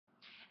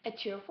A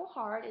cheerful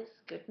heart is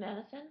good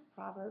medicine,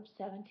 Proverbs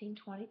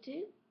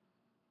 17:22.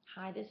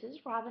 Hi, this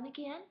is Robin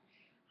again.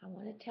 I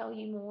want to tell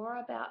you more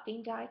about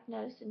being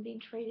diagnosed and being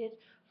treated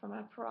for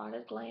my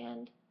parotid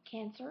gland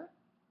cancer.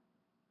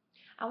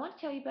 I want to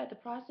tell you about the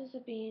process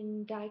of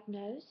being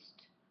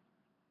diagnosed.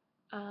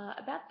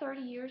 About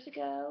 30 years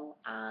ago,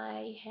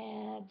 I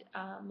had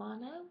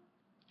mono,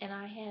 and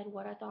I had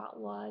what I thought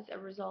was a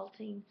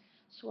resulting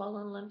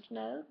swollen lymph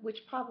node,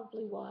 which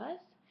probably was.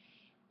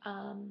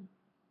 Um,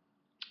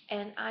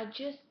 and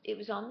it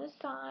was on this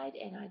side,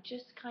 and I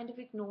just kind of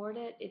ignored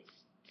it. It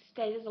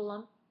stayed as a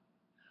lump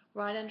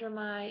right under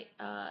my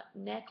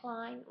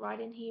neckline, right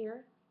in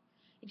here.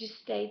 It just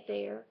stayed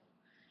there.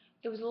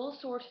 It was a little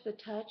sore to the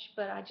touch,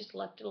 but I just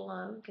left it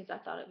alone because I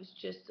thought it was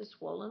just a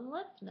swollen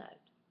lymph node.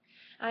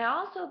 I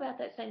also, about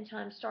that same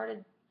time,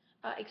 started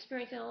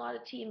experiencing a lot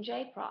of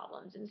TMJ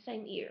problems in the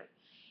same ear.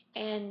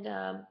 And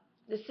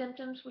the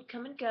symptoms would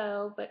come and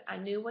go, but I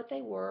knew what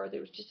they were.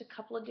 There was just a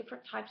couple of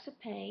different types of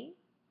pain.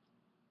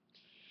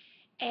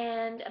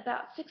 And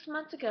about 6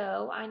 months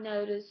ago, I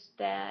noticed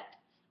that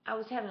I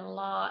was having a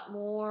lot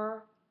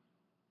more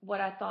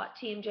what I thought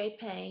TMJ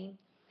pain,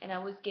 and I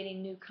was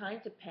getting new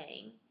kinds of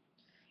pain.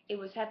 It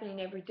was happening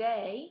every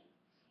day,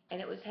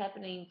 and it was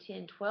happening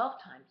 10, 12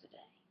 times a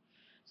day.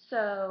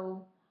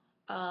 So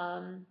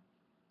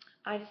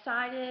I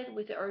decided,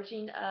 with the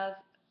urging of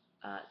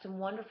some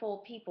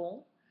wonderful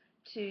people,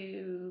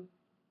 to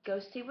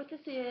go see what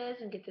this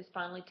is and get this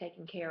finally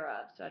taken care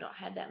of so I don't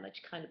have that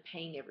much kind of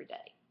pain every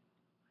day.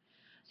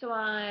 So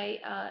I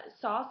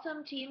saw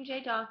some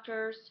TMJ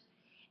doctors,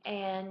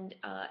 and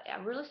I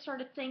really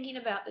started thinking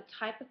about the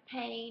type of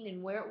pain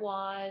and where it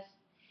was,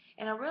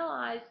 and I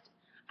realized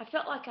I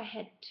felt like I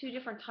had two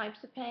different types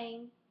of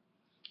pain.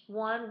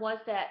 One was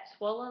that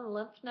swollen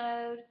lymph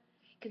node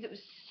because it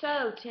was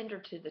so tender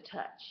to the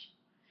touch,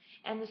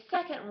 and the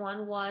second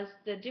one was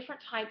the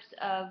different types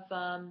of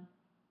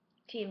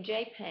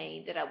TMJ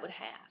pain that I would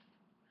have.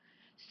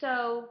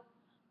 So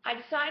I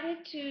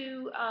decided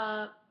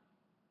to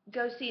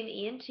go see an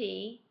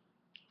ENT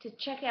to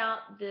check out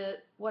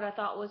what I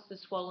thought was the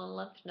swollen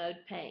lymph node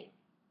pain.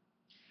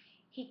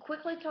 He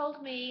quickly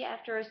told me,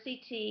 after a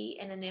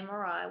CT and an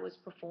MRI was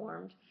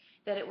performed,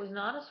 that it was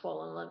not a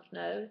swollen lymph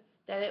node,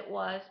 that it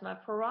was my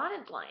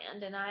parotid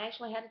gland, and I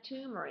actually had a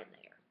tumor in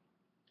there.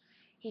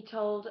 He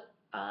told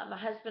my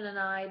husband and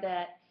I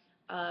that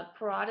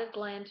parotid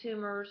gland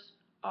tumors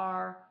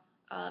are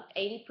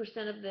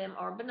 80% of them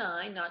are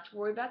benign, not to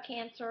worry about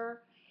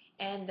cancer,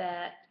 and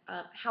that,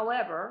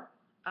 however,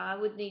 I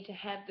would need to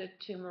have the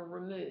tumor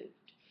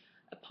removed.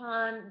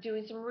 Upon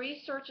doing some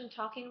research and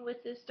talking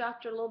with this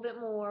doctor a little bit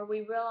more,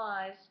 we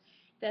realized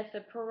that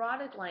the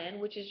parotid gland,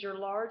 which is your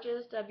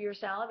largest of your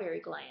salivary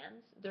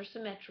glands, they're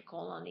symmetrical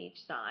on each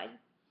side,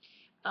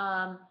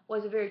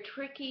 was a very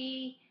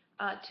tricky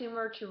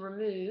tumor to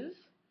remove.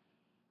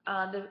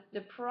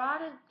 The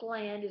parotid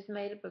gland is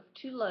made up of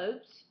two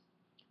lobes.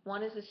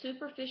 One is the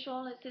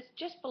superficial, and it sits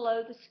just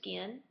below the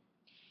skin.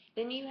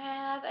 Then you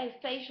have a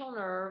facial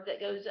nerve that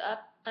goes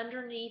up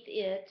underneath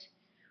it,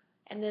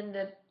 and then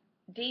the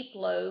deep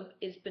lobe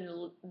is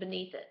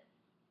beneath it.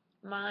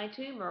 My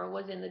tumor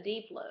was in the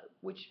deep lobe,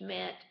 which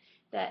meant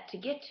that to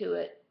get to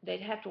it,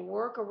 they'd have to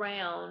work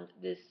around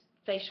this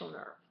facial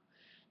nerve.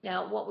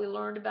 Now, what we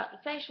learned about the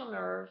facial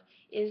nerve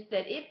is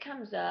that it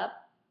comes up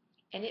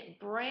and it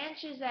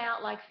branches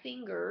out like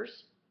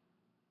fingers,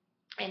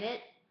 and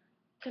it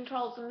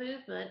controls the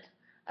movement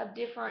of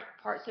different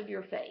parts of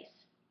your face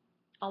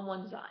on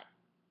one side.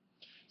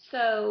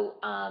 So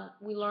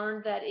we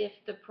learned that if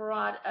the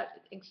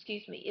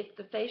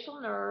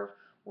facial nerve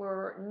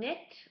were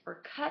nicked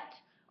or cut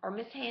or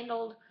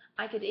mishandled,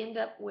 I could end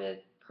up with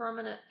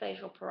permanent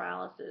facial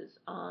paralysis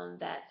on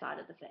that side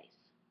of the face.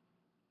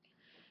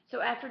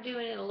 So after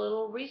doing a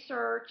little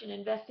research and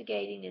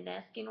investigating and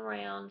asking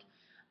around,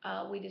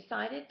 we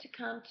decided to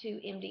come to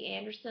MD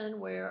Anderson,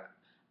 where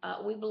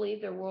we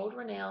believe they're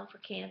world-renowned for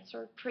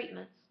cancer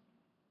treatments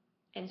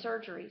and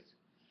surgeries,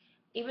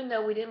 even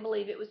though we didn't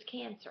believe it was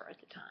cancer at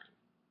the time.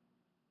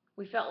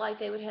 We felt like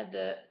they would have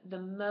the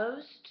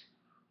most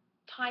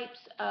types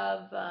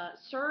of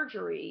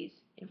surgeries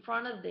in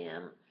front of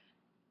them,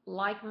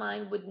 like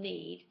mine would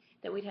need,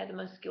 that we'd have the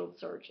most skilled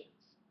surgeons.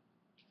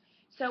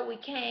 So we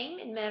came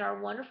and met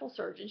our wonderful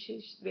surgeon. She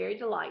was very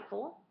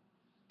delightful.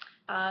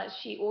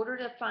 She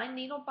ordered a fine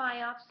needle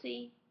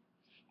biopsy,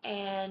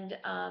 and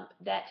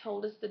that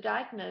told us the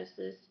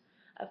diagnosis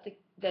of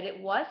that it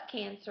was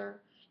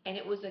cancer, and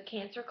it was a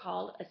cancer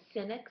called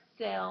actinic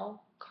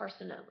cell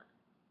carcinoma.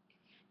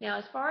 Now,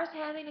 as far as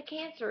having a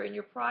cancer in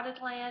your parotid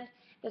gland,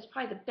 that's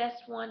probably the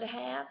best one to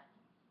have.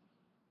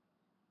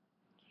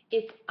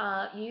 It's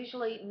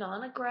usually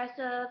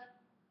non-aggressive,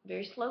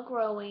 very slow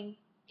growing.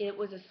 It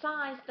was a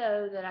size,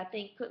 though, that I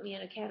think put me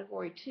in a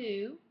category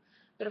 2,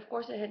 but of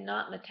course it had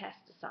not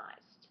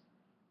metastasized.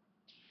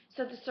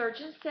 So the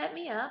surgeon set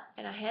me up,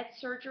 and I had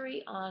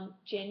surgery on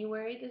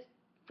January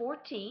the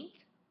 14th.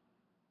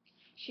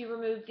 She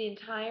removed the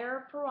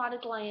entire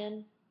parotid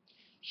gland.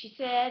 She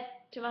said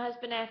to my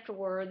husband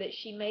afterward that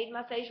she made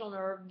my facial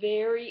nerve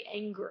very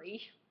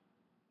angry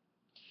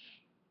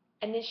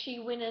And then she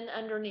went in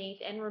underneath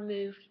and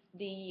removed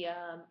the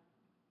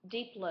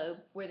deep lobe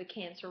where the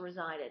cancer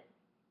resided.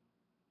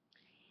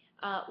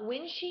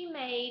 When she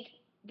made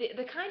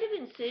the kind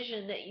of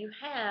incision that you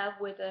have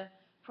with a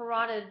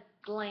parotid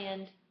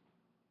gland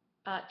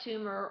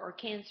tumor or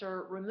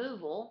cancer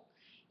removal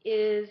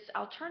is,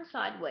 I'll turn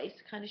sideways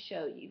to kind of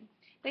show you.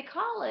 They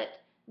call it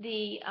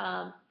the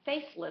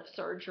facelift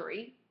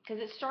surgery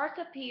because it starts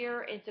up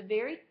here. It's a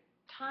very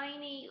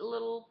tiny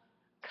little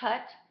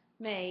cut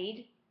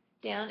made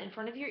down in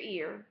front of your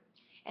ear,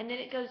 and then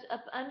it goes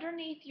up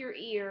underneath your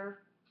ear,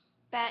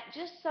 back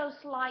just so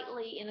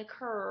slightly in a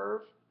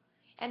curve,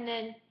 and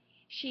then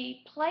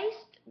she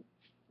placed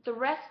the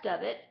rest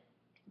of it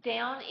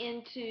down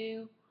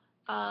into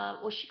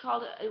well, she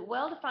called it a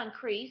well-defined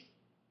crease.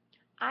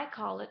 I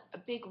call it a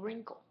big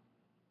wrinkle.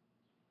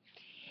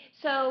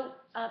 So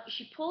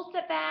she pulled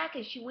that back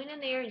and she went in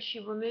there and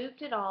she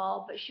removed it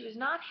all, but she was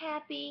not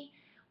happy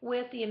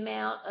with the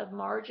amount of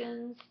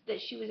margins that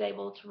she was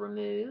able to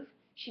remove.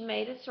 She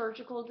made a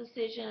surgical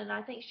decision, and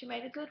I think she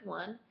made a good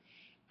one.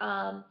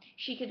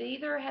 She could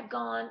either have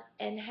gone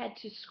and had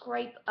to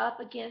scrape up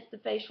against the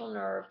facial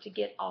nerve to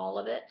get all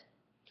of it,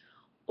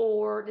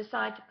 or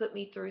decide to put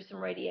me through some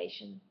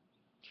radiation.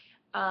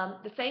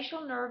 The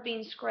facial nerve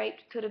being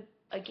scraped could have,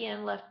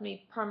 again, left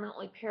me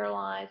permanently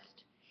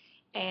paralyzed,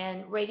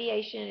 and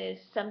radiation is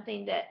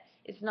something that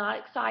is not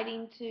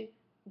exciting to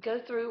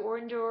go through or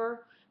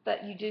endure,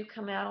 but you do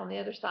come out on the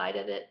other side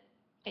of it,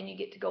 and you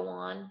get to go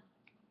on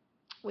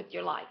with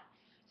your life.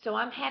 So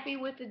I'm happy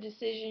with the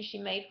decision she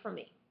made for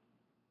me.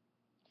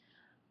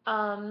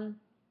 I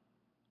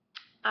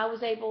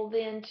was able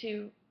then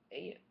to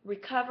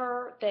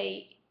recover.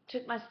 They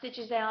took my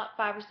stitches out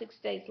 5 or 6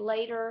 days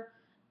later.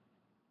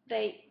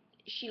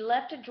 She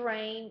left a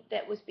drain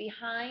that was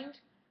behind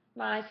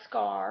my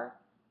scar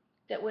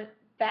that went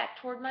back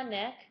toward my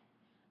neck,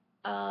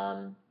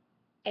 and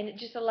it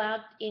just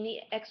allowed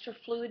any extra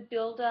fluid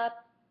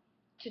buildup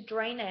to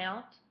drain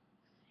out.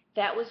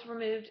 That was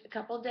removed a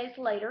couple of days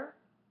later,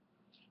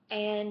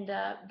 and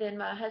then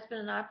my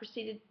husband and I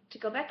proceeded to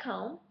go back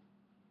home,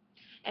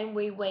 and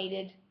we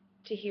waited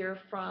to hear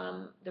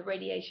from the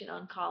radiation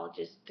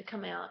oncologist to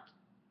come out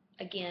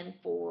again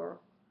for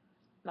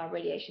my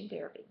radiation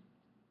therapy.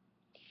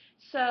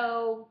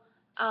 So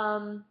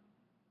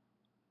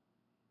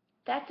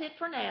that's it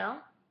for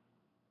now.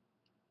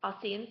 I'll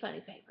see you in the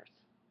funny papers.